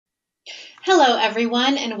Hello,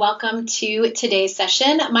 everyone, and welcome to today's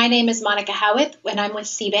session. My name is Monica Howitt, and I'm with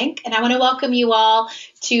CBank, and I want to welcome you all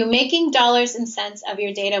to Making Dollars and Cents of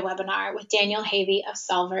Your Data webinar with Daniel Havey of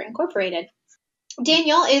Solver Incorporated.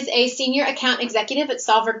 Daniel is a senior account executive at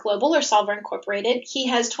Solver Global or Solver Incorporated. He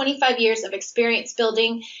has 25 years of experience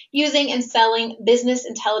building, using, and selling business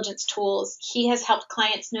intelligence tools. He has helped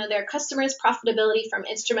clients know their customers' profitability from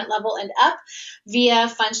instrument level and up via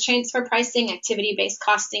funds transfer pricing, activity-based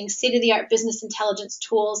costing, state-of-the-art business intelligence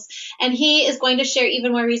tools. And he is going to share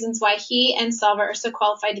even more reasons why he and Solver are so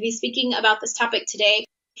qualified to be speaking about this topic today.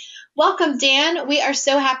 Welcome, Dan. We are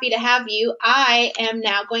so happy to have you. I am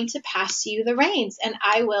now going to pass you the reins, and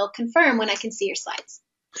I will confirm when I can see your slides.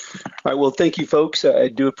 All right, well, thank you, folks. I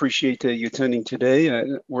do appreciate you attending today.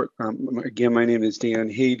 Again, my name is Dan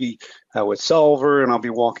Havey with Solver, and I'll be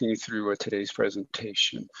walking you through today's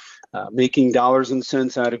presentation. Making dollars and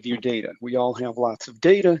cents out of your data. We all have lots of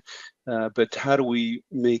data, but how do we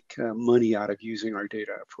make money out of using our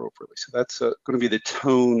data appropriately? So that's going to be the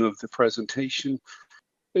tone of the presentation.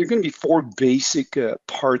 There are going to be four basic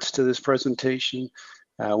parts to this presentation.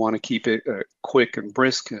 I want to keep it quick and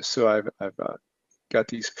brisk, so I've got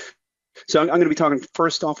these. So I'm going to be talking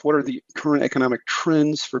first off, what are the current economic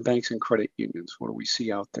trends for banks and credit unions? What do we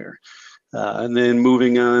see out there? And then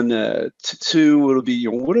moving on to two, it'll be,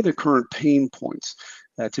 what are the current pain points?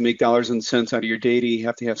 To make dollars and cents out of your data, you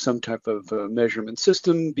have to have some type of measurement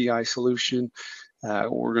system, BI solution.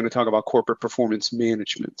 We're going to talk about corporate performance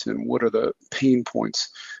management and what are the pain points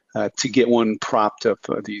to get one propped up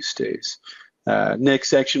these days. Next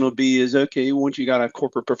section will be okay, once you got a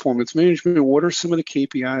corporate performance management, what are some of the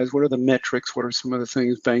KPIs? What are the metrics? What are some of the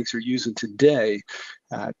things banks are using today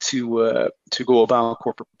to go about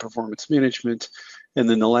corporate performance management? And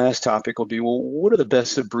then the last topic will be, well, what are the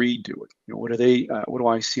best of breed doing? What do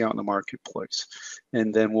I see out in the marketplace?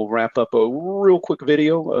 And then we'll wrap up a real quick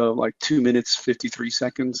video, like 2 minutes, 53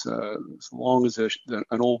 seconds, as long as an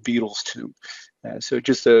old Beatles tune. So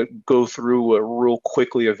just to go through real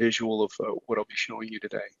quickly a visual of what I'll be showing you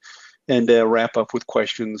today, and wrap up with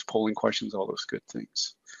questions, polling questions, all those good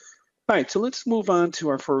things. All right, so let's move on to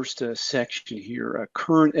our first section here,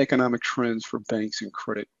 current economic trends for banks and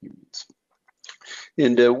credit unions.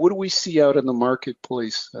 And what do we see out in the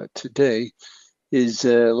marketplace today is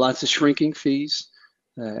lots of shrinking fees.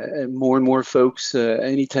 And more folks,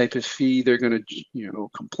 any type of fee, they're going to,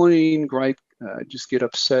 complain, gripe, just get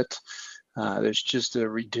upset. There's just a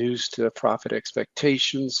reduced profit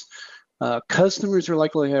expectations. Customers are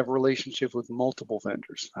likely to have a relationship with multiple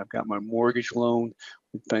vendors. I've got my mortgage loan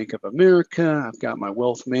with Bank of America. I've got my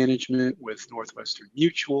wealth management with Northwestern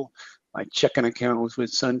Mutual. My checking account was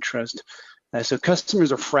with SunTrust. So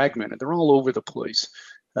customers are fragmented. They're all over the place.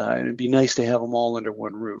 And it'd be nice to have them all under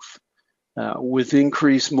one roof. With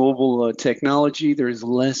increased mobile technology, there is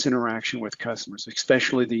less interaction with customers,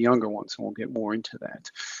 especially the younger ones, and we'll get more into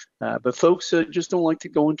that. But folks just don't like to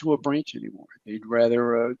go into a branch anymore. They'd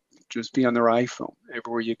rather just be on their iPhone.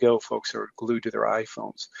 Everywhere you go, folks are glued to their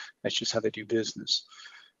iPhones. That's just how they do business.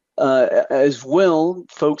 As well,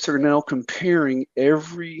 folks are now comparing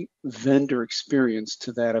every vendor experience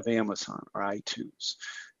to that of Amazon or iTunes.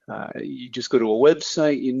 You just go to a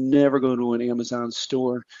website, you never go to an Amazon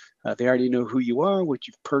store. They already know who you are, what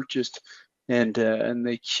you've purchased, and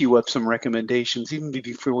they queue up some recommendations even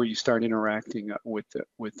before you start interacting with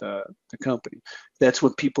the company. That's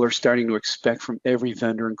what people are starting to expect from every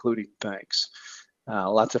vendor, including banks.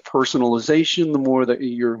 Lots of personalization. The more that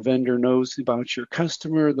your vendor knows about your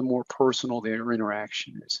customer, the more personal their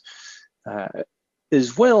interaction is.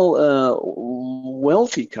 As well,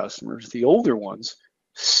 wealthy customers, the older ones,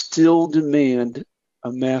 still demand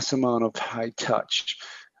a mass amount of high touch.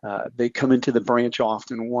 They come into the branch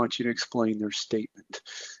often and want you to explain their statement.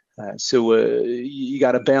 So you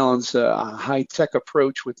got to balance a high-tech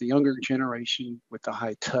approach with the younger generation with the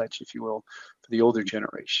high touch, if you will, for the older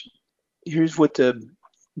generation. Here's what the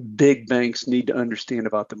big banks need to understand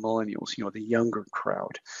about the millennials, the younger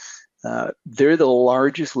crowd. They're the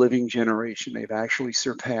largest living generation. They've actually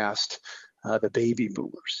surpassed the baby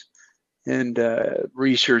boomers. And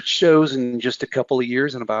research shows in just a couple of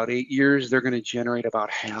years, in about 8 years, they're going to generate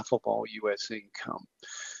about half of all U.S. income.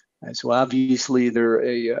 So obviously, they're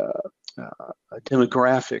a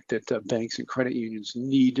demographic that banks and credit unions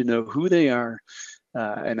need to know who they are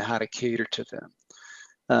and how to cater to them.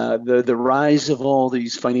 The rise of all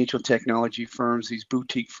these financial technology firms, these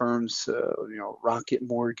boutique firms, Rocket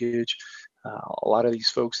Mortgage, a lot of these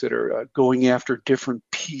folks that are going after different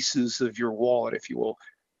pieces of your wallet, if you will.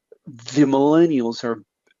 The millennials are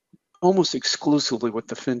almost exclusively what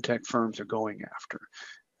the fintech firms are going after.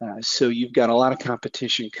 So you've got a lot of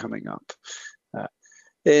competition coming up.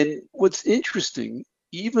 And what's interesting,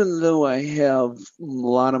 even though I have a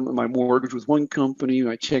lot of my mortgage with one company,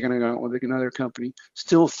 my checking account with another company,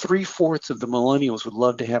 still 3/4 of the millennials would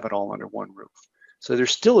love to have it all under one roof. So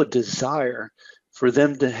there's still a desire for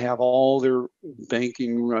them to have all their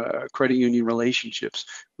banking, credit union relationships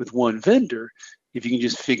with one vendor if you can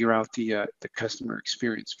just figure out the customer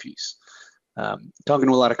experience piece. Talking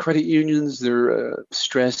to a lot of credit unions, they're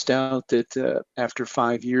stressed out that after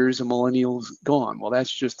 5 years, a millennial's gone. Well,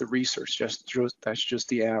 that's just the research. That's just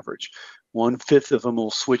the average. 1/5 of them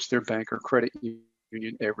will switch their bank or credit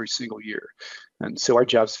union every single year. And so our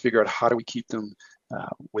job is to figure out how do we keep them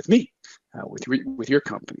with me, with your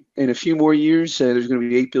company. In a few more years, there's going to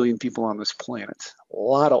be 8 billion people on this planet. A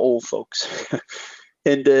lot of old folks.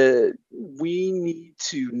 And we need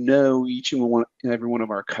to know each and every one of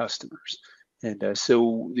our customers. And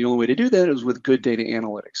so the only way to do that is with good data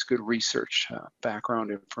analytics, good research,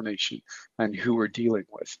 background information on who we're dealing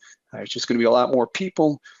with. It's just going to be a lot more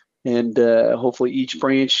people. And hopefully each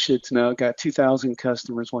branch, it's now got 2,000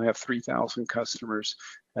 customers, will have 3,000 customers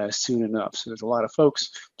soon enough. So there's a lot of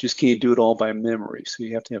folks, just can't do it all by memory. So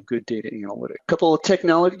you have to have good data analytics. A couple of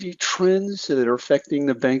technology trends that are affecting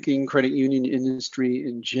the banking credit union industry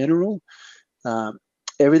in general.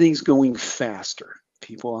 Everything's going faster.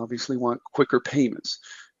 People obviously want quicker payments.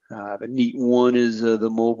 The neat one is the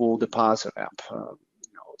mobile deposit app.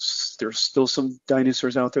 There's still some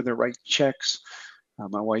dinosaurs out there that write checks.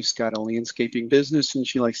 My wife's got a landscaping business and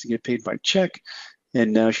she likes to get paid by check.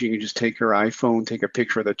 And now she can just take her iPhone, take a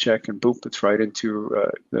picture of the check, and boop, it's right into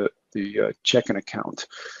the checking account.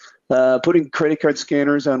 Putting credit card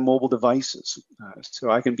scanners on mobile devices. So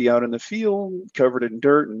I can be out in the field covered in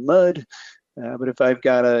dirt and mud. But if I've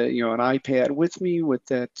got an iPad with me with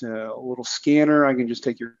that little scanner, I can just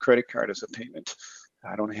take your credit card as a payment.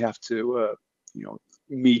 I don't have to,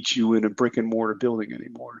 meet you in a brick and mortar building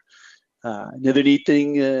anymore. Another neat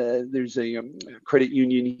thing, there's a credit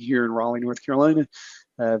union here in Raleigh, North Carolina,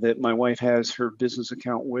 that my wife has her business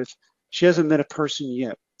account with. She hasn't met a person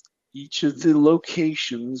yet. Each of the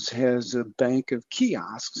locations has a bank of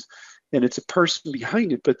kiosks, and it's a person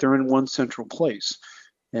behind it, but they're in one central place.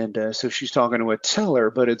 And so she's talking to a teller,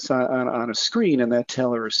 but it's on a screen, and that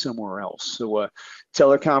teller is somewhere else. So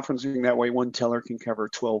teleconferencing, that way one teller can cover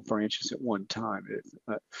 12 branches at one time.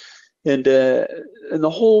 And the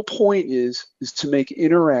whole point is to make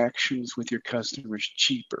interactions with your customers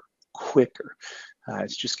cheaper, quicker.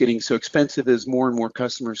 It's just getting so expensive as more and more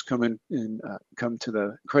customers come in and come to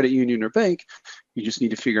the credit union or bank. You just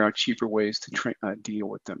need to figure out cheaper ways to deal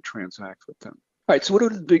with them, transact with them. All right, so what are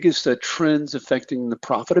the biggest trends affecting the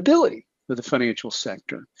profitability of the financial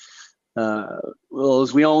sector? Well,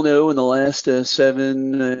 as we all know, in the last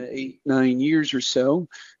 7, 8, 9 years or so,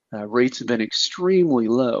 rates have been extremely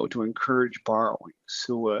low to encourage borrowing.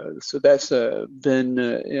 So that's been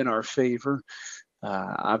in our favor.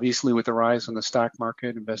 Obviously, with the rise in the stock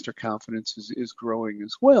market, investor confidence is growing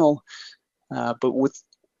as well. But with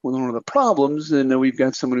one of the problems, and we've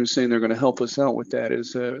got someone who's saying they're going to help us out with that,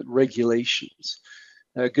 is regulations.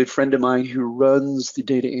 A good friend of mine who runs the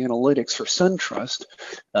data analytics for SunTrust,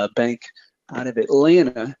 a bank out of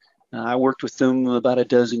Atlanta, I worked with them about a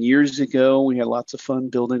dozen years ago. We had lots of fun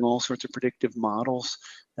building all sorts of predictive models.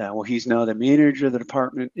 Well, he's now the manager of the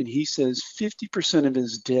department, and he says 50% of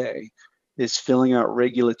his day is filling out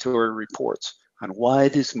regulatory reports on why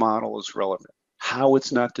this model is relevant, how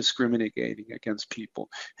it's not discriminating against people.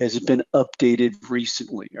 Has it been updated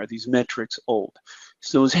recently? Are these metrics old?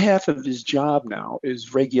 So half of his job now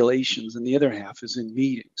is regulations, and the other half is in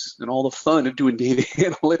meetings. And all the fun of doing data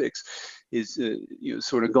analytics is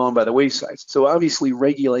sort of gone by the wayside. So obviously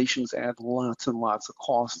regulations add lots and lots of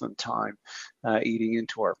cost and time eating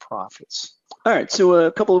into our profits. All right, so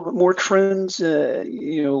a couple of more trends,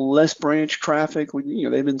 less branch traffic.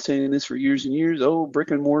 They've been saying this for years and years. Oh, brick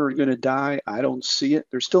and mortar are going to die. I don't see it.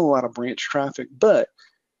 There's still a lot of branch traffic, but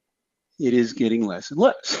it is getting less and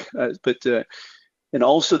less. And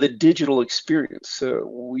also the digital experience.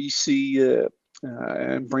 We see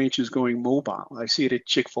branches going mobile. I see it at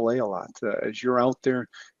Chick-fil-A a lot. As you're out there,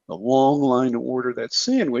 a long line to order that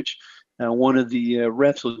sandwich, one of the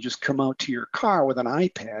reps will just come out to your car with an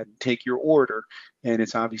iPad and take your order, and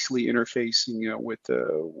it's obviously interfacing with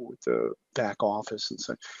the back office and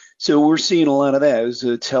such. So we're seeing a lot of that as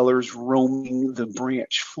tellers roaming the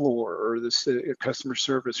branch floor, or the customer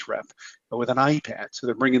service rep with an iPad. So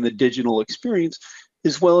they're bringing the digital experience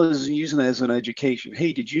as well as using it as an education.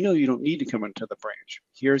 Hey, did you know you don't need to come into the branch?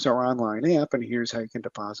 Here's our online app, and here's how you can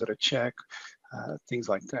deposit a check, things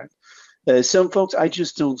like that. Some folks, I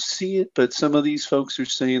just don't see it, but some of these folks are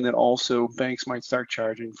saying that also banks might start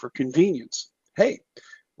charging for convenience. Hey,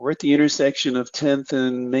 we're at the intersection of 10th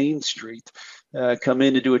and Main Street. Come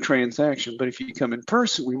in to do a transaction, but if you come in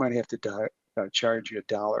person, we might have to charge you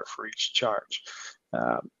 $1 for each charge.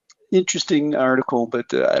 Interesting article, but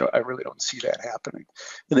I really don't see that happening.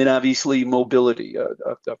 And then obviously mobility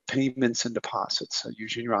of payments and deposits,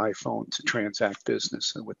 using your iPhone to transact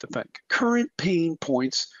business with the bank. Current pain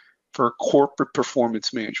points for corporate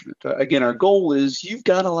performance management. Again, our goal is you've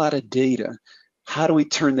got a lot of data. How do we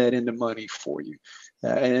turn that into money for you?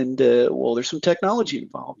 Well, there's some technology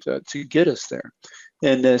involved to get us there.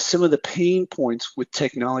 And some of the pain points with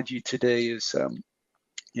technology today is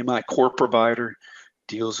my core provider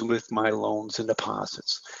deals with my loans and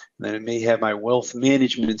deposits. And then it may have my wealth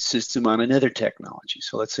management system on another technology.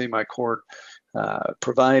 So let's say my core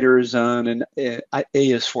provider is on an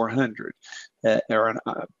AS400 or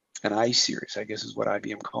an I-series, I guess is what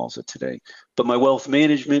IBM calls it today. But my wealth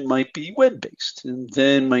management might be web-based. And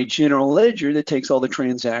then my general ledger that takes all the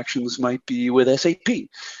transactions might be with SAP.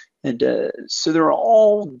 And so there are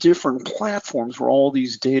all different platforms where all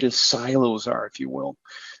these data silos are, if you will.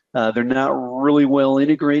 They're not really well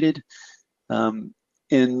integrated. And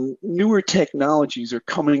newer technologies are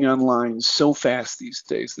coming online so fast these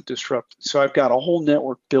days that disrupt. So I've got a whole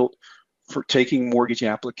network built for taking mortgage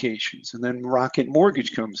applications. And then Rocket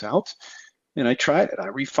Mortgage comes out, and I tried it. I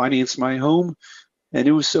refinanced my home, and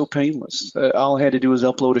it was so painless. All I had to do was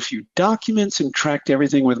upload a few documents and tracked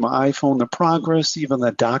everything with my iPhone, the progress. Even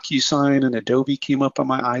the DocuSign and Adobe came up on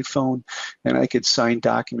my iPhone, and I could sign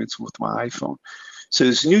documents with my iPhone. So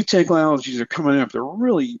these new technologies are coming up. They're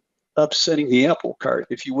really upsetting the apple cart,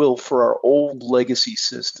 if you will, for our old legacy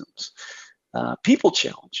systems. People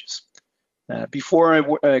challenges.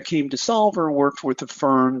 Before I came to Solver, worked with a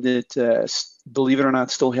firm that, believe it or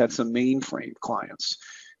not, still had some mainframe clients.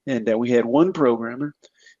 And we had one programmer.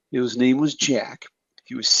 His name was Jack.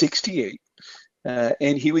 He was 68.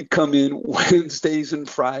 And he would come in Wednesdays and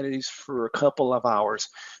Fridays for a couple of hours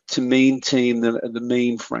to maintain the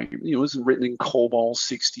mainframe. It was written in COBOL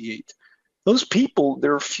 68. Those people,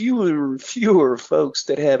 there are fewer and fewer folks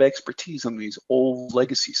that have expertise on these old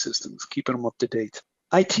legacy systems, keeping them up to date.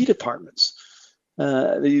 IT departments.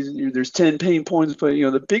 There's 10 pain points, but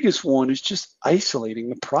the biggest one is just isolating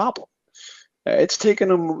the problem. It's taken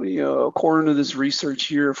them, according to this research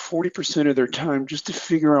here, 40% of their time just to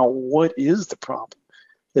figure out what is the problem,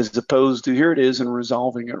 as opposed to here it is and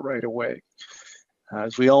resolving it right away.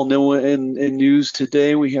 As we all know in news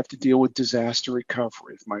today, we have to deal with disaster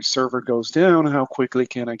recovery. If my server goes down, how quickly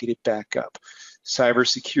can I get it back up?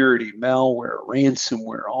 Cybersecurity, malware,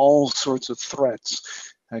 ransomware, all sorts of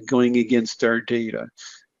threats going against our data,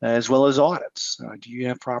 as well as audits. Do you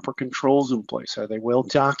have proper controls in place? Are they well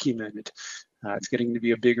documented? It's getting to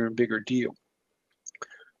be a bigger and bigger deal.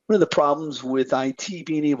 One of the problems with IT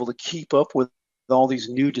being able to keep up with all these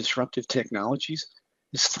new disruptive technologies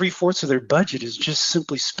is 3/4 of their budget is just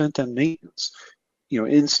simply spent on maintenance.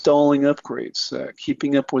 Installing upgrades,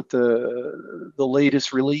 keeping up with the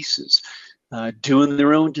latest releases, doing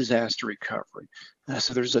their own disaster recovery.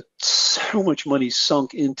 So there's so much money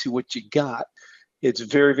sunk into what you got. It's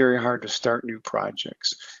very, very hard to start new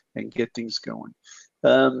projects and get things going.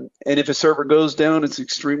 And if a server goes down, it's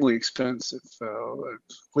extremely expensive.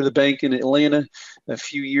 With a bank in Atlanta a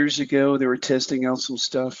few years ago, they were testing out some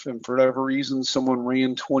stuff, and for whatever reason, someone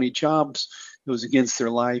ran 20 jobs. It was against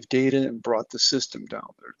their live data and brought the system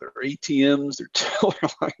down. Their ATMs, their teller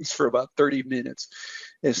lines for about 30 minutes.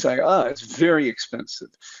 It's like, it's very expensive.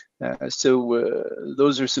 So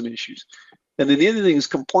those are some issues. And then the other thing is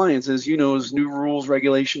compliance. As you know, as new rules,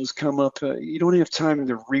 regulations come up, you don't have time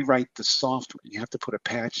to rewrite the software. You have to put a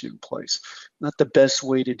patch in place. Not the best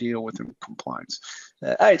way to deal with compliance.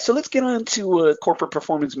 All right, so let's get on to corporate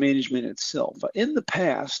performance management itself. In the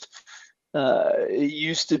past, it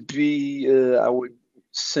used to be I would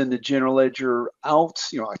send a general ledger out,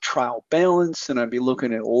 a trial balance, and I'd be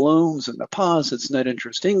looking at loans and deposits, net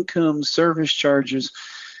interest income, service charges,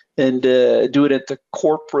 and do it at the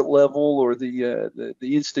corporate level or the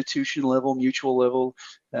institution level, mutual level,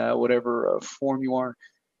 whatever form you are.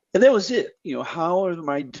 And that was it. How am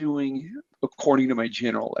I doing according to my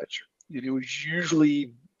general ledger? And it was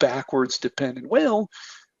usually backwards dependent. Well,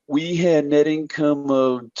 we had net income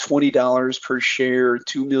of $20 per share,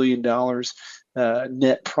 $2 million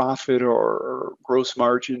net profit or gross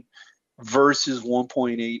margin versus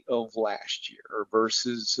 1.8 of last year, or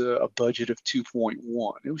versus a budget of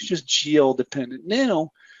 2.1. It was just GL dependent.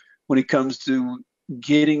 Now, when it comes to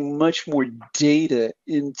getting much more data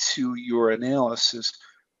into your analysis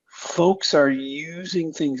folks are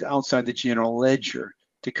using things outside the general ledger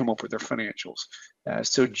to come up with their financials.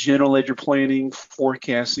 So general ledger planning,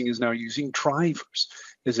 forecasting is now using drivers.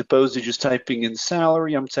 As opposed to just typing in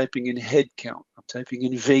salary, I'm typing in headcount, I'm typing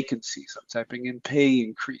in vacancies, I'm typing in pay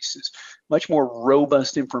increases, much more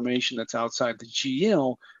robust information that's outside the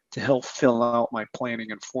GL to help fill out my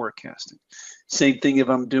planning and forecasting. Same thing if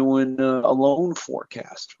I'm doing a loan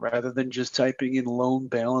forecast, rather than just typing in loan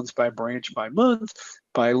balance by branch by month,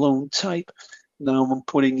 by loan type. Now I'm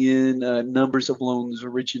putting in numbers of loans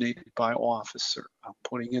originated by officer. I'm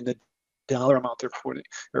putting in the dollar amount they're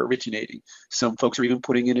originating. Some folks are even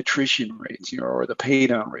putting in attrition rates, or the pay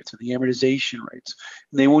down rates, or the amortization rates.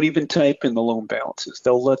 And they won't even type in the loan balances.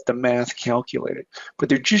 They'll let the math calculate it. But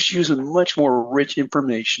they're just using much more rich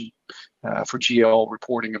information for GL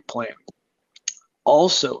reporting and planning.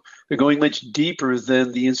 Also, they're going much deeper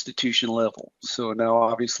than the institution level. So now,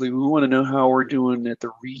 obviously, we want to know how we're doing at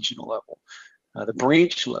the regional level. The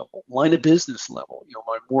branch level, line of business level,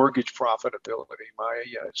 my mortgage profitability, my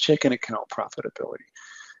checking account profitability.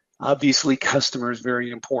 Obviously, customer is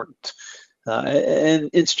very important, and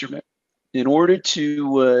instrument. In order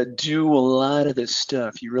to do a lot of this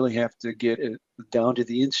stuff, you really have to get it down to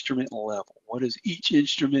the instrument level. What is each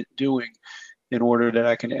instrument doing in order that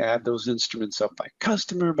I can add those instruments up by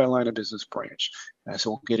customer, by line of business branch?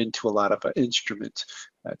 So we'll get into a lot of instrument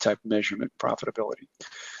type measurement profitability.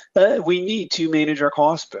 We need to manage our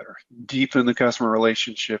costs better, deepen the customer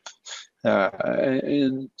relationship.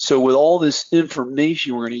 And so with all this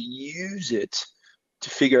information, we're going to use it to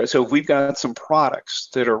figure out. So if we've got some products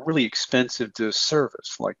that are really expensive to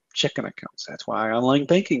service, like checking accounts, that's why online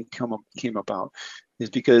banking came about, is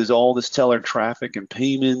because all this teller traffic and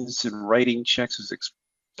payments and writing checks is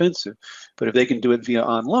expensive. But if they can do it via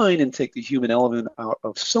online and take the human element out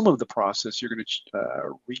of some of the process, you're going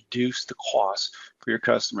to reduce the cost for your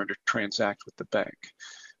customer to transact with the bank.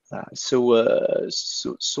 So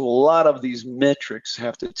a lot of these metrics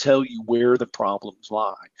have to tell you where the problems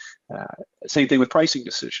lie. Same thing with pricing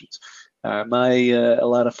decisions. A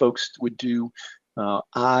lot of folks would do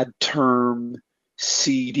odd term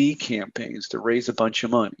CD campaigns to raise a bunch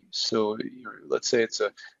of money. So let's say it's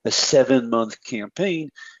a 7-month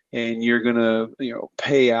campaign, and you're gonna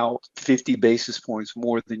pay out 50 basis points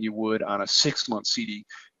more than you would on a 6-month CD,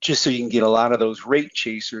 just so you can get a lot of those rate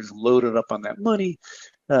chasers loaded up on that money.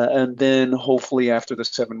 And then hopefully after the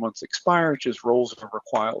 7 months expire, it just rolls over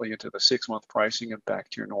quietly into the 6-month pricing and back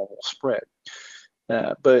to your normal spread.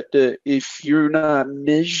 But if you're not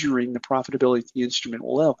measuring the profitability at the instrument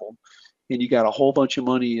level, and you got a whole bunch of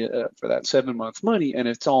money for that 7-month money, and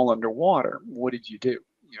it's all underwater, what did you do?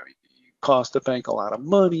 You cost the bank a lot of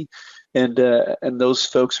money, and those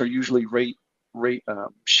folks are usually rate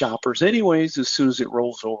shoppers anyways. As soon as it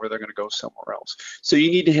rolls over, they're going to go somewhere else. So you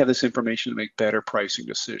need to have this information to make better pricing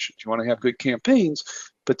decisions. You want to have good campaigns,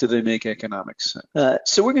 but do they make economic sense?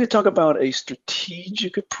 So we're going to talk about a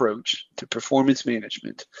strategic approach to performance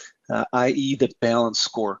management, i.e. the balanced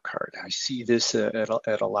scorecard. I see this at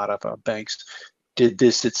a lot of banks. Did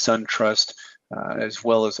this at SunTrust, as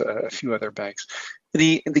well as a few other banks.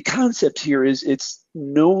 The concept here is it's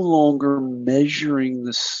no longer measuring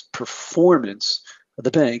the performance of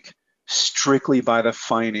the bank strictly by the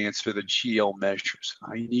finance or the GL measures.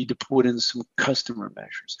 I need to put in some customer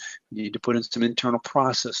measures. I need to put in some internal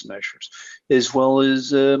process measures, as well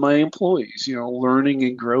as my employees, learning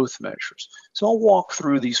and growth measures. So I'll walk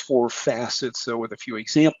through these 4 facets with a few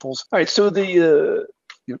examples. All right, so the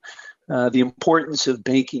importance of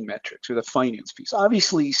banking metrics, or the finance piece.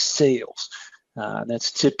 Obviously, sales.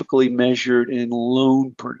 That's typically measured in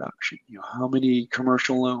loan production. How many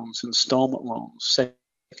commercial loans, installment loans,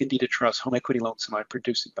 second deed of trust, home equity loans am I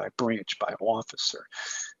producing by branch, by officer?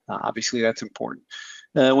 Obviously, that's important.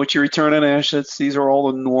 What's your return on assets? These are all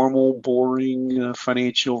the normal, boring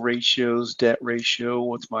financial ratios, debt ratio.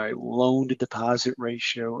 What's my loan to deposit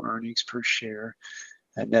ratio, earnings per share,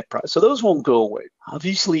 and net profit? So those won't go away.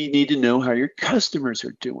 Obviously, you need to know how your customers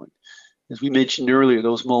are doing. As we mentioned earlier,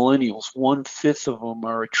 those millennials, 1/5 of them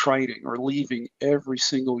are attriting or leaving every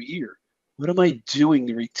single year. What am I doing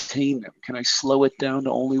to retain them? Can I slow it down to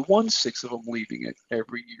only 1/6 of them leaving it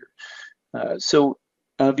every year? So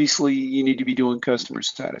obviously, you need to be doing customer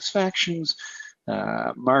satisfactions,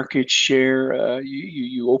 market share.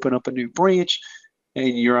 You open up a new branch,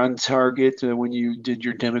 and you're on target when you did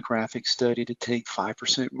your demographic study to take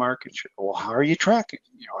 5% market share. Well, how are you tracking?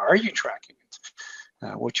 Are you tracking it?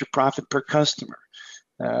 What's your profit per customer?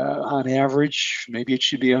 On average, maybe it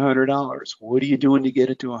should be $100. What are you doing to get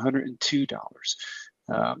it to $102?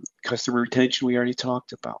 Customer retention, we already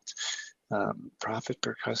talked about. Profit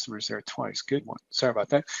per customer is there twice. Good one. Sorry about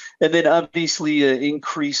that. And then obviously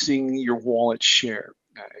increasing your wallet share.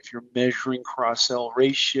 If you're measuring cross-sell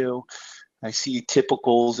ratio, I see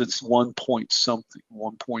typicals, it's 1 point something,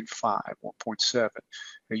 1.5, 1.7.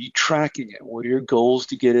 Are you tracking it? What are your goals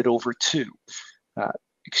to get it over 2?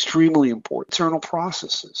 Extremely important. Internal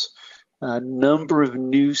processes, number of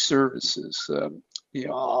new services. A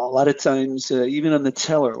lot of times, even on the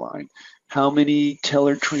teller line, how many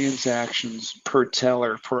teller transactions per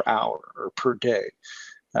teller per hour or per day?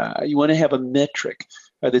 You want to have a metric.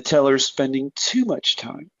 Are the tellers spending too much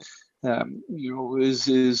time?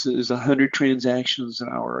 Is 100 transactions an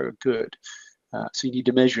hour good? So you need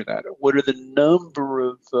to measure that. What are the number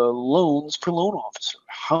of loans per loan officer?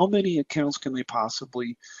 How many accounts can they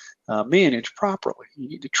possibly manage properly? You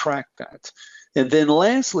need to track that. And then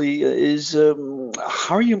lastly is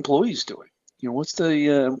how are your employees doing? What's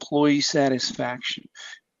the employee satisfaction?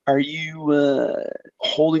 Are you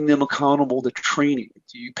holding them accountable to training?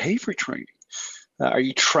 Do you pay for training? Are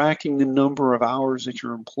you tracking the number of hours that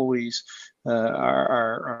your employees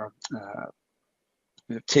are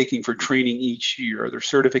taking for training each year? Are there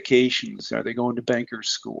certifications? Are they going to banker's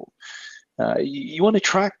school? You want to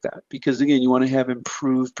track that because, again, you want to have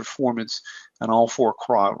improved performance on all 4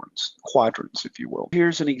 quadrants, if you will.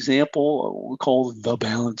 Here's an example we call the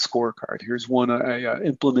balance scorecard. Here's one I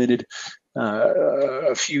implemented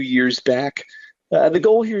a few years back. The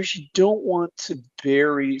goal here is you don't want to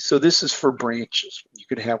vary. So this is for branches. You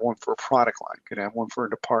could have one for a product line. You could have one for a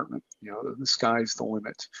department. The sky's the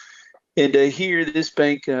limit. And here, this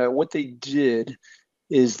bank, what they did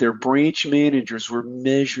is their branch managers were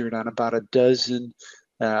measured on about a dozen,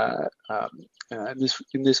 in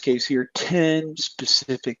this case here, 10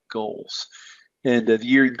 specific goals. And the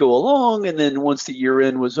year would go along, and then once the year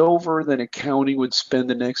end was over, then accounting would spend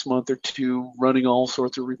the next month or 2 running all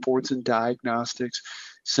sorts of reports and diagnostics,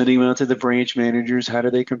 sending them out to the branch managers. How do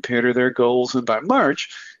they compare to their goals? And by March,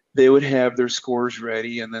 they would have their scores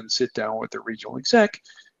ready and then sit down with the regional exec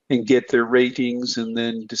and get their ratings and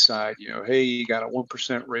then decide, hey, you got a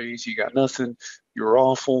 1% raise, you got nothing, you're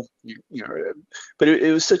awful, but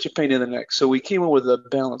it was such a pain in the neck. So we came up with a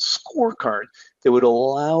balanced scorecard that would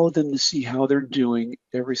allow them to see how they're doing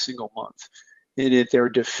every single month. And if they're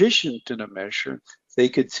deficient in a measure, they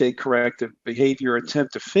could take corrective behavior,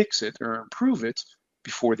 attempt to fix it or improve it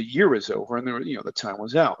before the year is over and the time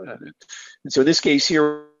was out. And so in this case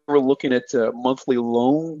here, we're looking at monthly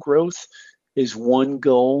loan growth is one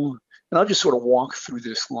goal. And I'll just sort of walk through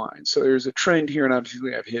this line. So there's a trend here, and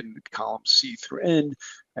obviously I've hidden column C through N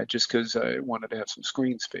just because I wanted to have some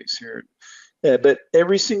screen space here. But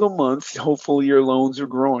every single month, hopefully your loans are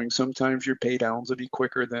growing. Sometimes your pay downs will be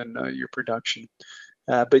quicker than your production.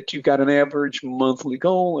 But you've got an average monthly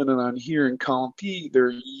goal, and then on here in column P, their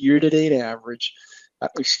year-to-date average,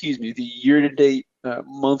 the year-to-date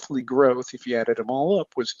monthly growth, if you added them all up,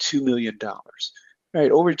 was $2 million. Right,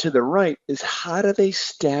 over to the right is how do they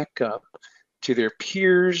stack up to their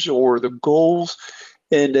peers or the goals?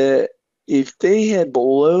 And if they had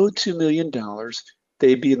below $2 million,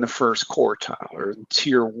 they'd be in the first quartile or in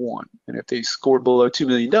tier 1. And if they scored below $2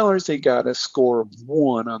 million, they got a score of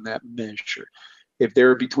 1 on that measure. If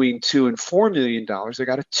they're between $2 and $4 million, they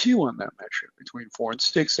got a 2 on that measure. Between 4 and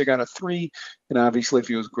 6, they got a 3. And obviously, if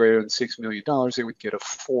it was greater than $6 million, they would get a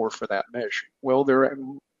 4 for that measure. Well, they're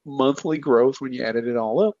monthly growth when you added it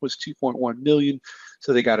all up was 2.1 million,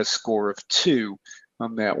 so they got a score of 2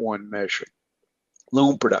 on that one measure.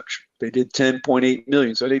 Loan production, they did 10.8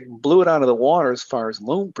 million, so they blew it out of the water as far as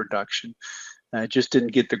loan production. Just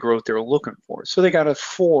didn't get the growth they were looking for, so they got a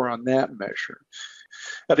 4 on that measure.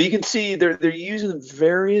 But you can see they're using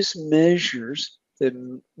various measures that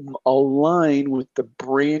align with the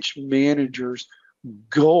branch manager's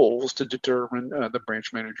goals to determine the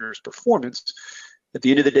branch manager's performance. At the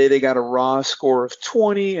end of the day, they got a raw score of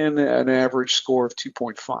 20 and an average score of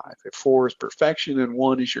 2.5. If 4 is perfection and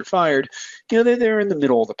 1 is you're fired, they're in the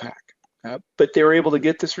middle of the pack. But they were able to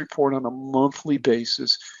get this report on a monthly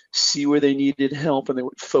basis, see where they needed help, and they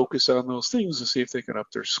would focus on those things to see if they could up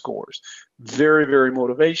their scores. Very, very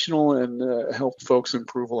motivational and help folks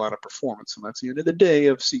improve a lot of performance. And that's the end of the day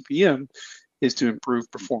of CPM, is to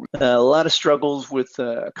improve performance. A lot of struggles with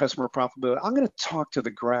customer profitability. I'm going to talk to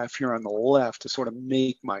the graph here on the left to sort of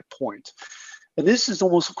make my point. And this is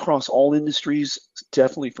almost across all industries,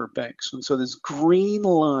 definitely for banks. And so this green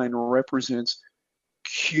line represents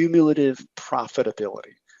cumulative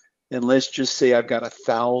profitability. And let's just say I've got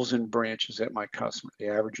 1,000 branches at my customer. The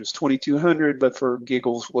average is 2,200, but for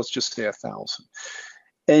giggles, let's just say 1,000.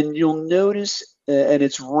 And you'll notice, and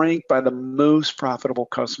it's ranked by the most profitable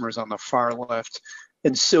customers on the far left.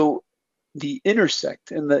 And so the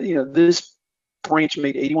intersect, and this branch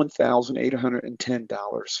made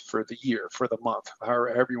 $81,810 for the year, for the month,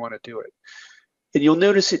 however you want to do it. And you'll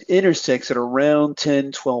notice it intersects at around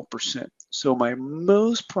 10, 12%. So my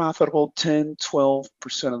most profitable 10,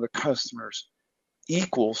 12% of the customers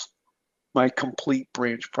equals my complete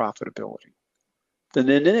branch profitability. Then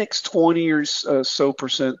the next 20 or so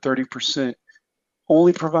percent, 30%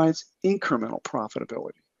 only provides incremental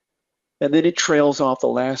profitability. And then it trails off. The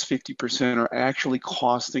last 50% are actually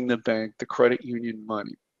costing the bank, the credit union,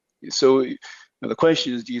 money. So the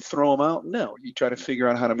question is, do you throw them out? No, you try to figure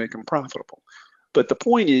out how to make them profitable. But the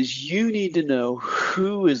point is, you need to know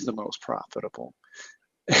who is the most profitable.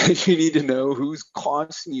 You need to know who's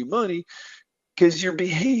costing you money, because your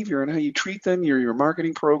behavior and how you treat them, your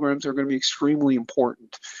marketing programs are going to be extremely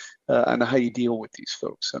important on how you deal with these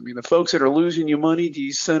folks. I mean, the folks that are losing you money, do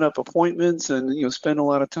you set up appointments and spend a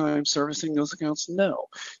lot of time servicing those accounts? No.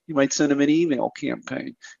 You might send them an email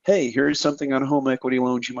campaign. Hey, here's something on home equity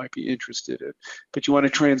loans you might be interested in, but you want to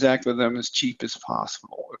transact with them as cheap as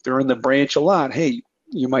possible. If they're in the branch a lot, hey,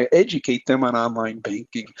 you might educate them on online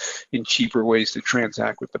banking and cheaper ways to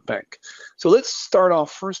transact with the bank. So let's start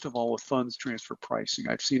off, first of all, with funds transfer pricing.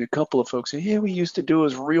 I've seen a couple of folks say, yeah, we used to do it,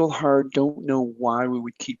 was real hard, don't know why we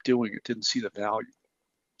would keep doing it, didn't see the value.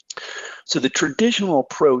 So the traditional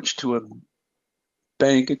approach to a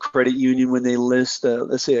bank, a credit union, when they list,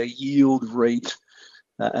 let's say, a yield rate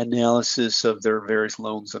analysis of their various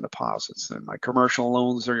loans and deposits. And my commercial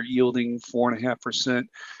loans are yielding 4.5%.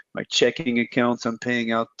 My checking accounts, I'm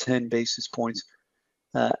paying out 10 basis points.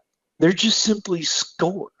 They're just simply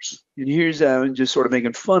scores. And here's I'm just sort of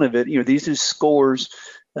making fun of it. These are scores.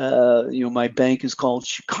 My bank is called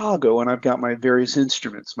Chicago, and I've got my various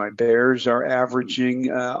instruments. My Bears are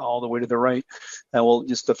averaging all the way to the right. All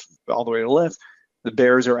the way to the left. The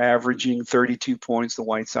Bears are averaging 32 points. The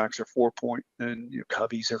White Sox are 4 point, and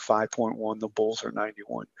Cubbies are 5.1. The Bulls are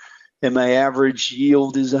 91. And my average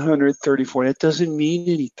yield is 134. That doesn't mean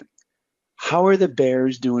anything. How are the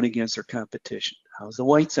Bears doing against their competition? How's the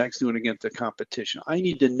White Sox doing against the competition? I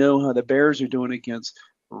need to know how the Bears are doing against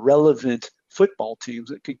relevant football teams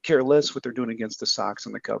that could care less what they're doing against the Sox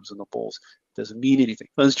and the Cubs and the Bulls. It doesn't mean anything.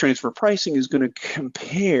 Funds transfer pricing is going to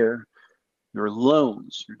compare your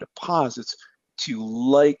loans, your deposits,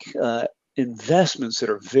 to investments that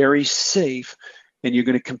are very safe, and you're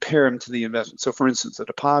going to compare them to the investment. So for instance, a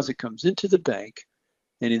deposit comes into the bank,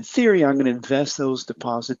 and in theory, I'm going to invest those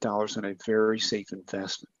deposit dollars in a very safe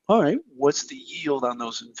investment. All right, what's the yield on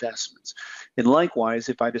those investments? And likewise,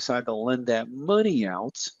 if I decide to lend that money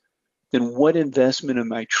out, then what investment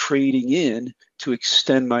am I trading in to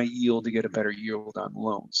extend my yield to get a better yield on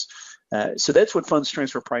loans? So that's what funds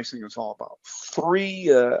transfer pricing is all about. Three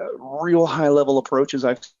real high-level approaches.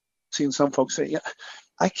 I've seen some folks say, yeah,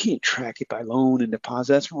 I can't track it by loan and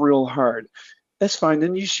deposit. That's real hard. That's fine.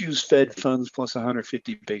 Then you just use Fed funds plus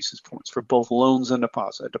 150 basis points for both loans and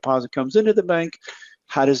deposit. A deposit comes into the bank.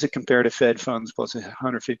 How does it compare to Fed funds plus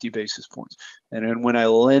 150 basis points? And then when I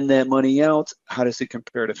lend that money out, how does it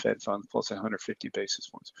compare to Fed funds plus 150 basis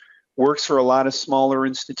points? Works for a lot of smaller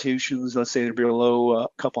institutions. Let's say they're below a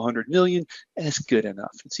couple hundred million. That's good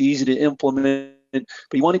enough. It's easy to implement, but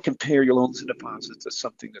you want to compare your loans and deposits to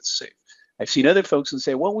something that's safe. I've seen other folks and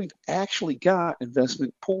say, well, we've actually got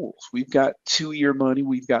investment pools. We've got 2-year money.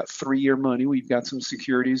 We've got 3-year money. We've got some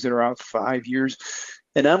securities that are out 5 years.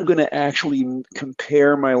 And I'm going to actually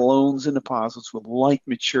compare my loans and deposits with like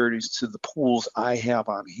maturities to the pools I have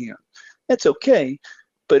on hand. That's okay,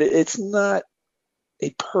 but it's not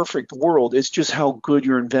a perfect world. It's just how good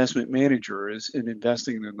your investment manager is in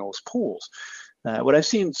investing in those pools. What I've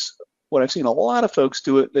seen a lot of folks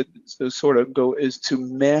do it that sort of go is to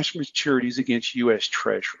match maturities against U.S.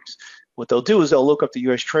 Treasuries. What they'll do is they'll look up the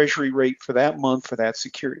U.S. Treasury rate for that month for that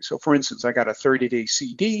security. So for instance, I got a 30-day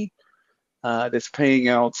CD that's paying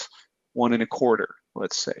out 1.25,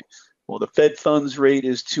 let's say. Well, the Fed funds rate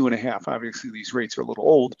is 2.5. Obviously, these rates are a little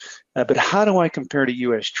old, but how do I compare to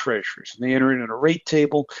U.S. Treasuries? And they enter in a rate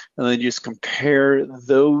table, and then just compare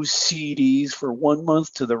those CDs for 1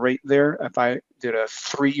 month to the rate there. If I did a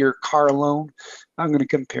 3-year car loan, I'm going to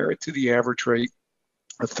compare it to the average rate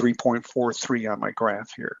of 3.43 on my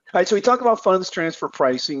graph here. All right, so we talk about funds transfer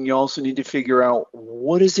pricing. You also need to figure out,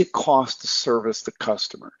 what does it cost to service the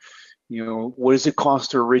customer? What does it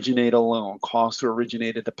cost to originate a loan, cost to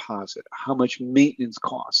originate a deposit? How much maintenance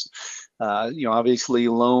costs? Obviously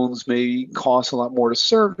loans may cost a lot more to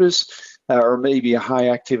service, or maybe a high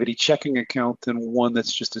activity checking account than one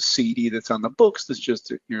that's just a CD that's on the books that's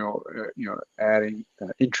just adding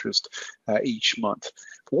interest each month.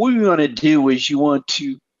 What you want to do is you want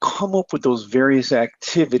to come up with those various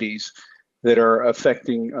activities that are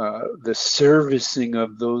affecting the servicing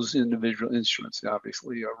of those individual instruments.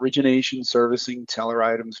 Obviously, origination, servicing, teller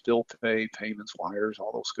items, bill pay, payments, wires,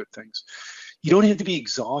 all those good things. You don't have to be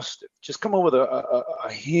exhaustive. Just come up with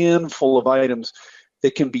a handful of items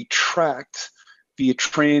that can be tracked via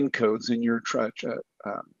TRAN codes in your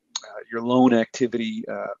loan activity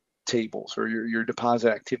tables or your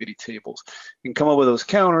deposit activity tables, and come up with those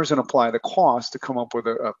counters and apply the cost to come up with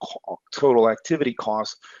a total activity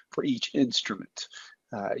cost for each instrument.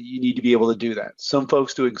 You need to be able to do that. Some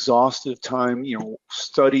folks do exhaustive time,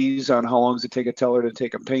 studies on how long does it take a teller to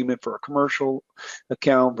take a payment for a commercial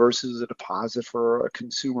account versus a deposit for a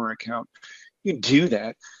consumer account. You can do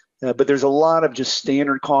that. But there's a lot of just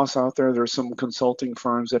standard costs out there. There's some consulting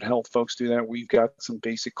firms that help folks do that. We've got some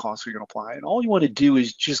basic costs we can apply. And all you want to do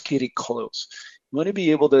is just get it close. You want to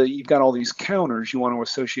be able to, you've got all these counters, you want to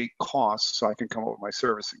associate costs so I can come up with my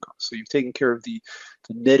servicing costs. So you've taken care of the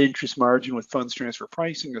net interest margin with funds transfer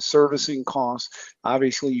pricing, the servicing costs.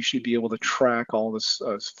 Obviously, you should be able to track all this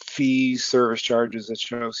fees, service charges that's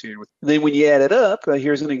associated with. And then when you add it up,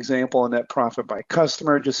 here's an example of net profit by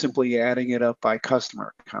customer, just simply adding it up by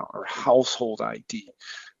customer account or household ID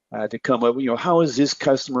to come up, how is this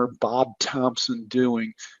customer Bob Thompson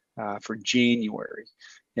doing for January?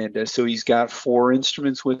 And so he's got 4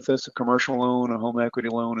 instruments with us: a commercial loan, a home equity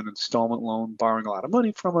loan, an installment loan, borrowing a lot of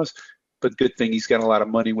money from us. But good thing he's got a lot of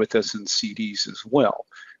money with us in CDs as well.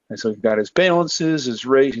 And so we've got his balances, his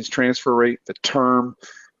rate, his transfer rate, the term,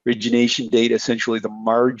 origination date, essentially the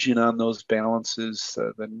margin on those balances,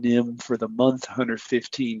 the NIM for the month,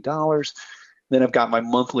 $115. Then I've got my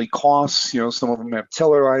monthly costs. Some of them have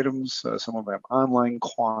teller items, some of them have online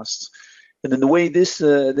costs. And then the way this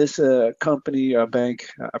company bank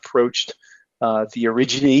approached the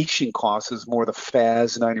origination costs is more the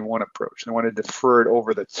FAS 91 approach. They want to defer it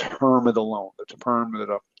over the term of the loan, the term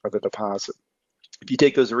of the deposit. If you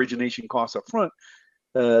take those origination costs up front,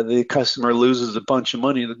 the customer loses a bunch of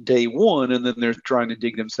money the day one, and then they're trying to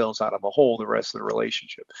dig themselves out of a hole the rest of the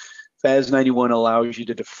relationship. FAS 91 allows you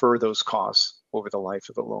to defer those costs over the life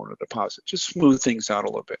of the loan or deposit, just smooth things out a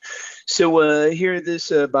little bit. So here,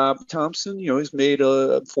 this Bob Thompson, has made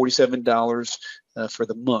 $47 for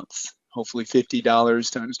the month. Hopefully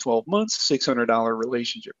 $50 times 12 months, $600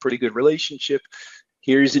 relationship. Pretty good relationship.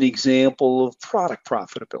 Here's an example of product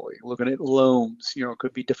profitability. Looking at loans, it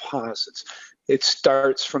could be deposits. It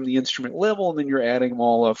starts from the instrument level, and then you're adding them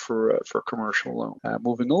all up for a commercial loan.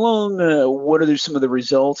 Moving along, what are some of the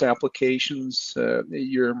results? Applications.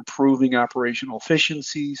 You're improving operational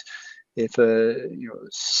efficiencies. If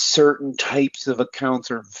certain types of accounts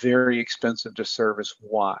are very expensive to service,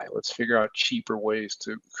 why? Let's figure out cheaper ways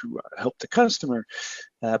to help the customer,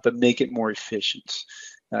 but make it more efficient.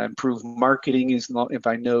 Improve marketing is not, if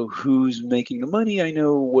I know who's making the money, I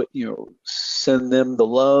know what, send them the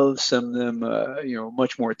love, send them,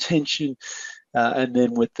 much more attention. And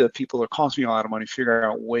then with the people that cost me a lot of money, figure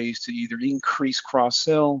out ways to either increase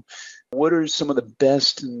cross-sell. What are some of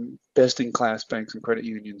the best-in-class banks and credit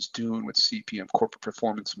unions doing with CPM, corporate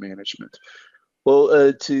performance management?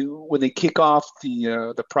 Well, when they kick off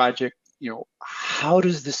the project, how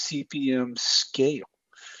does the CPM scale?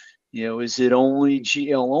 Is it only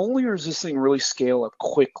GL only, or is this thing really scale up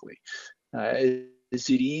quickly? Is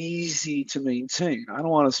it easy to maintain? I don't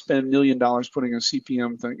want to spend $1 million putting a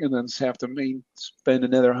CPM thing and then have to spend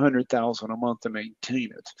another $100,000 a month to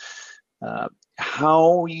maintain it.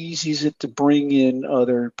 How easy is it to bring in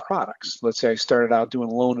other products? Let's say I started out doing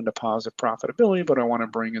loan and deposit profitability, but I want to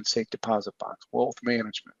bring in safe deposit box, wealth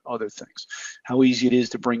management, other things. How easy it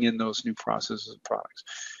is to bring in those new processes and products.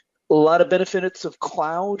 A lot of benefits of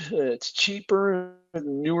cloud. It's cheaper.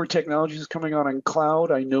 Newer technologies coming out on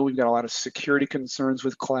cloud. I know we've got a lot of security concerns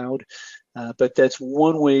with cloud, but that's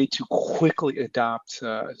one way to quickly adopt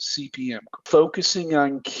CPM. Focusing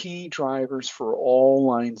on key drivers for all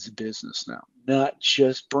lines of business now, not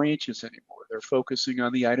just branches anymore. They're focusing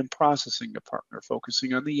on the item processing department. They're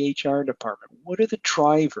focusing on the HR department. What are the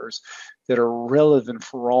drivers that are relevant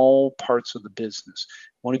for all parts of the business?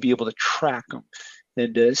 I want to be able to track them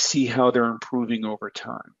and see how they're improving over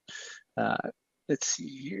time. Let's see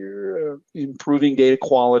here, improving data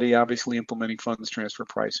quality, obviously implementing funds transfer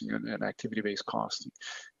pricing and activity-based costing.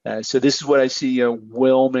 So this is what I see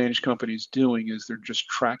well-managed companies doing, is they're just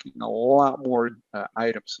tracking a lot more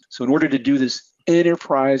items. So in order to do this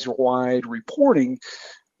enterprise-wide reporting,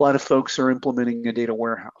 a lot of folks are implementing a data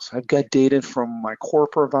warehouse. I've got data from my core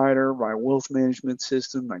provider, my wealth management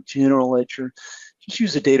system, my general ledger. Just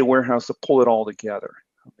use a data warehouse to pull it all together.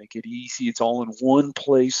 I'll make it easy. It's all in one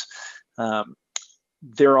place.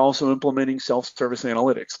 They're also implementing self-service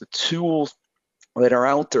analytics. The tools that are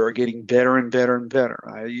out there are getting better and better and better.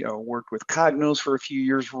 I worked with Cognos for a few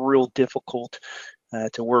years, real difficult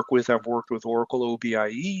to work with. I've worked with Oracle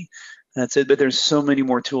OBIE. That's it, but there's so many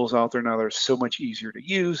more tools out there now that are so much easier to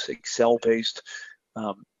use, Excel-based.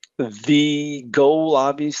 The goal,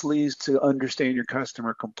 obviously, is to understand your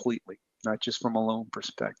customer completely, not just from a loan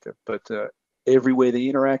perspective, but every way they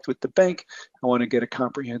interact with the bank. I want to get a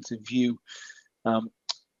comprehensive view.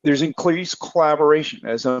 There's increased collaboration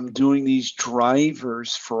as I'm doing these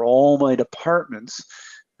drivers for all my departments.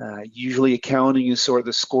 Usually accounting is sort of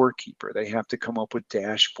the scorekeeper. They have to come up with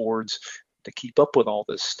dashboards to keep up with all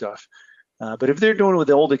this stuff. But if they're doing it with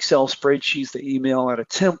the old Excel spreadsheets, they email out a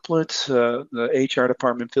template, the HR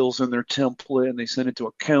department fills in their template and they send it to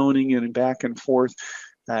accounting and back and forth.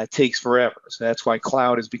 It takes forever. So that's why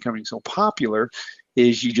cloud is becoming so popular,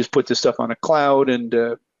 is you just put this stuff on a cloud and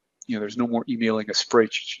there's no more emailing a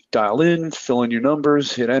spreadsheet. You dial in, fill in your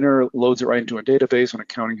numbers, hit enter, loads it right into a database, and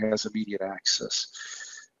accounting has immediate access.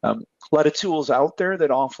 A lot of tools out there that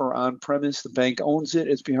offer on-premise. The bank owns it.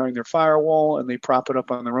 It's behind their firewall, and they prop it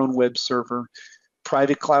up on their own web server.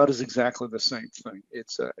 Private cloud is exactly the same thing.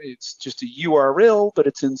 It's just a URL, but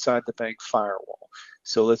it's inside the bank firewall.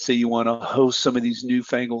 So let's say you want to host some of these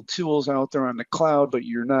newfangled tools out there on the cloud, but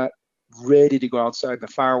you're not ready to go outside the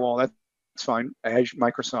firewall. That's fine.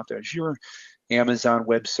 Microsoft Azure, Amazon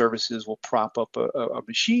Web Services will prop up a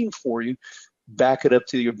machine for you, back it up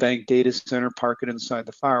to your bank data center, park it inside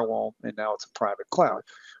the firewall, and now it's a private cloud.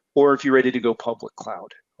 Or if you're ready to go public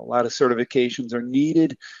cloud, a lot of certifications are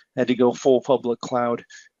needed and to go full public cloud,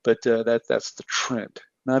 but that's the trend.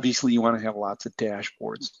 And obviously, you want to have lots of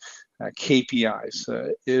dashboards,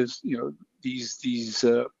 KPIs.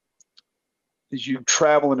 As you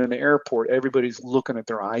travel in an airport, everybody's looking at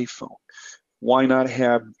their iPhone. Why not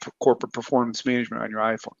have corporate performance management on your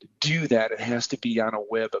iPhone? To do that, it has to be on a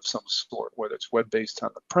web of some sort, whether it's web-based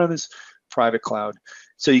on the premise, private cloud.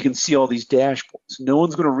 So you can see all these dashboards. No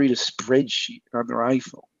one's going to read a spreadsheet on their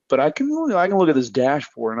iPhone, but I can look at this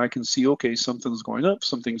dashboard and I can see, okay, something's going up,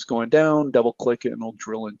 something's going down, double click it and it'll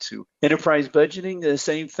drill into enterprise budgeting. The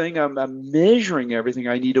same thing, I'm measuring everything.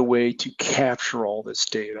 I need a way to capture all this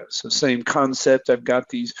data. So same concept, I've got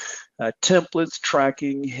these templates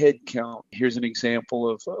tracking headcount. Here's an example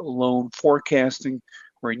of loan forecasting,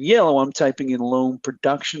 where in yellow, I'm typing in loan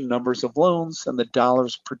production, numbers of loans, and the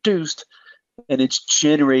dollars produced, and it's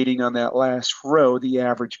generating on that last row the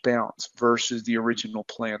average balance versus the original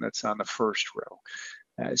plan that's on the first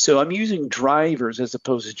row. So I'm using drivers as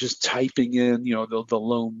opposed to just typing in, the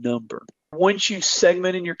loan number. Once you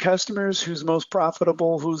segment in your customers, who's most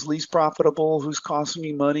profitable, who's least profitable, who's costing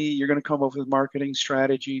me money, you're going to come up with marketing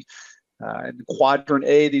strategy. In quadrant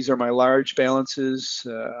A, these are my large balances,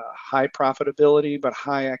 high profitability, but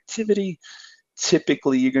high activity.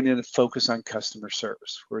 Typically, you're going to focus on customer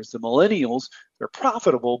service. Whereas the millennials, they're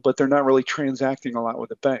profitable, but they're not really transacting a lot with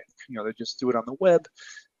the bank. They just do it on the web.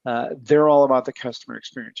 They're all about the customer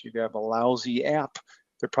experience. You have a lousy app,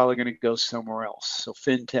 they're probably going to go somewhere else. So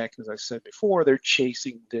fintech, as I said before, they're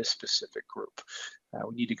chasing this specific group.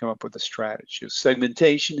 We need to come up with a strategy.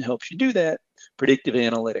 Segmentation helps you do that. Predictive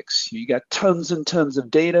analytics. You got tons and tons of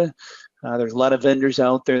data. There's a lot of vendors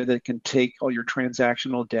out there that can take all your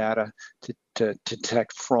transactional data to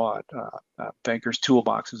detect fraud. Banker's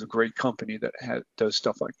Toolbox is a great company that does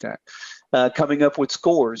stuff like that. Coming up with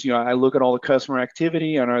scores. I look at all the customer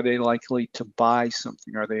activity and are they likely to buy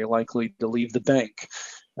something? Are they likely to leave the bank?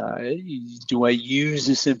 Do I use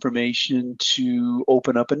this information to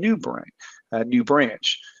open up a new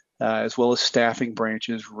branch, as well as staffing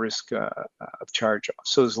branches, risk of charge-off?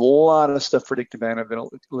 So there's a lot of stuff predictive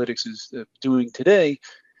analytics is doing today.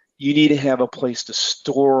 You need to have a place to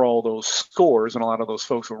store all those scores, and a lot of those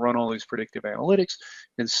folks will run all these predictive analytics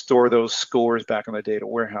and store those scores back in the data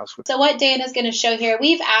warehouse. So what Dan is going to show here,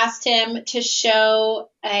 we've asked him to show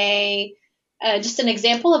just an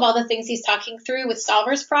example of all the things he's talking through with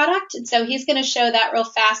Solver's product. And so he's going to show that real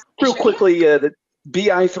fast. Real quickly, the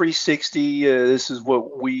BI 360, this is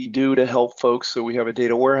what we do to help folks. So we have a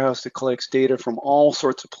data warehouse that collects data from all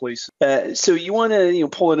sorts of places. So you want to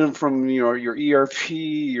pull it in from your ERP,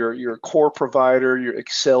 your core provider, your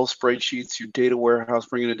Excel spreadsheets, your data warehouse,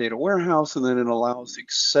 bring in a data warehouse, and then it allows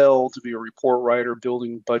Excel to be a report writer,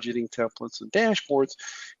 building budgeting templates and dashboards,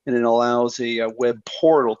 and it allows a web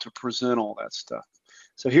portal to present all that stuff.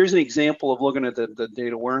 So here's an example of looking at the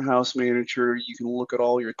data warehouse manager. You can look at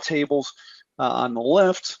all your tables. On the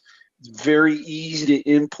left, it's very easy to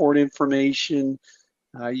import information.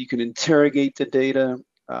 You can interrogate the data.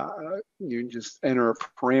 You can just enter a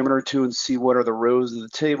parameter or two and see what are the rows of the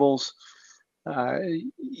tables.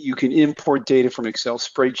 You can import data from Excel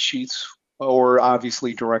spreadsheets or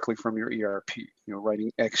obviously directly from your ERP,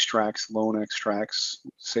 writing extracts, loan extracts,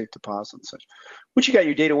 safe deposit and such. Once you got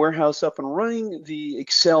your data warehouse up and running, the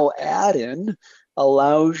Excel add-in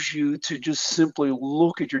allows you to just simply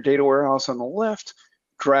look at your data warehouse on the left,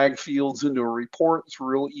 drag fields into a report. It's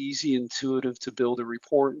real easy, intuitive to build a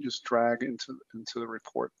report and just drag into the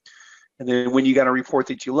report. And then when you got a report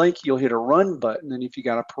that you like, you'll hit a run button. And if you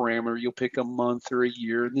got a parameter, you'll pick a month or a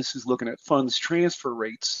year. And this is looking at funds transfer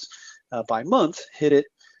rates by month. Hit it.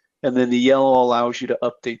 And then the yellow allows you to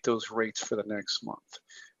update those rates for the next month.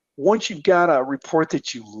 Once you've got a report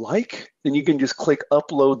that you like, then you can just click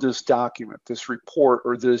upload this document, this report,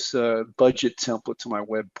 or this budget template to my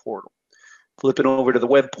web portal. Flip it over to the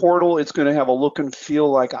web portal. It's going to have a look and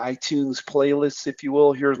feel like iTunes playlists, if you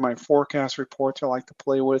will. Here's my forecast reports I like to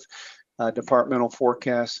play with. Departmental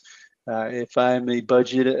forecasts. If I'm a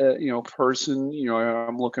budget, person,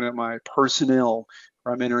 I'm looking at my personnel,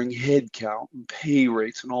 or I'm entering head count and pay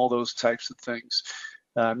rates and all those types of things.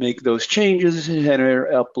 Make those changes and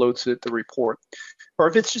it uploads it, the report. Or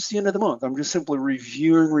if it's just the end of the month, I'm just simply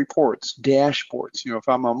reviewing reports, dashboards. If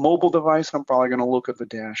I'm a mobile device, I'm probably going to look at the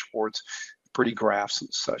dashboards, pretty graphs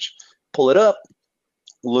and such. Pull it up.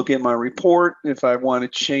 Look at my report. If I want to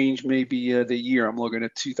change maybe the year, I'm looking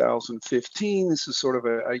at 2015. This is sort of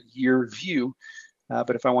a year view.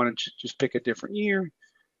 But if I want to just pick a different year,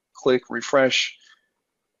 click refresh.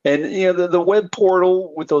 And the web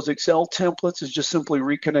portal with those Excel templates is just simply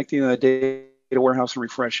reconnecting the data warehouse and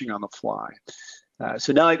refreshing on the fly.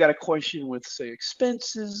 So now I got a question with, say,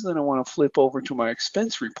 expenses. Then I want to flip over to my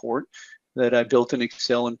expense report that I built in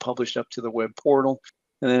Excel and published up to the web portal.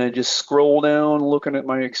 And then I just scroll down looking at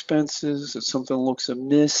my expenses. If something looks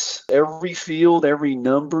amiss, every field, every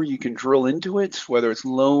number, you can drill into it, whether it's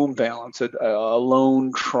loan balance, a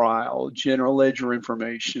loan trial, general ledger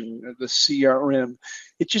information, the CRM.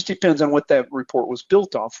 It just depends on what that report was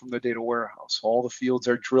built off from the data warehouse. All the fields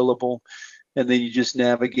are drillable. And then you just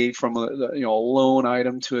navigate from a loan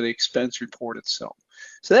item to the expense report itself.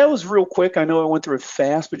 So that was real quick. I know I went through it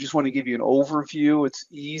fast, but just want to give you an overview. It's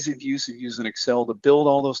ease of use of using Excel to build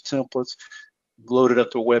all those templates, load it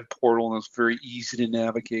up to a web portal, and it's very easy to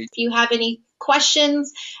navigate. If you have any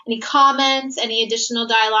questions, any comments, any additional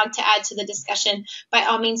dialogue to add to the discussion, by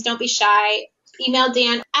all means, don't be shy. Email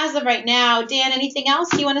Dan. As of right now, Dan, anything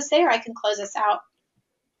else you want to say, or I can close us out?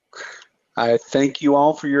 I thank you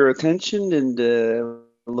all for your attention and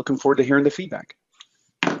looking forward to hearing the feedback.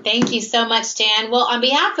 Thank you so much, Dan. Well, on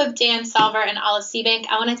behalf of Dan Salver and all of CBank,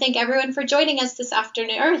 I want to thank everyone for joining us this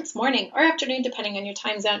afternoon, or it's morning or afternoon, depending on your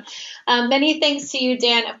time zone. Many thanks to you,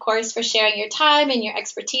 Dan, of course, for sharing your time and your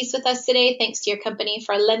expertise with us today. Thanks to your company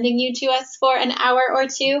for lending you to us for an hour or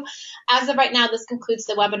two. As of right now, this concludes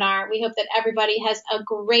the webinar. We hope that everybody has a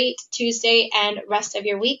great Tuesday and rest of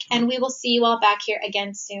your week, and we will see you all back here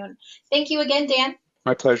again soon. Thank you again, Dan.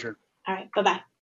 My pleasure. All right, bye-bye.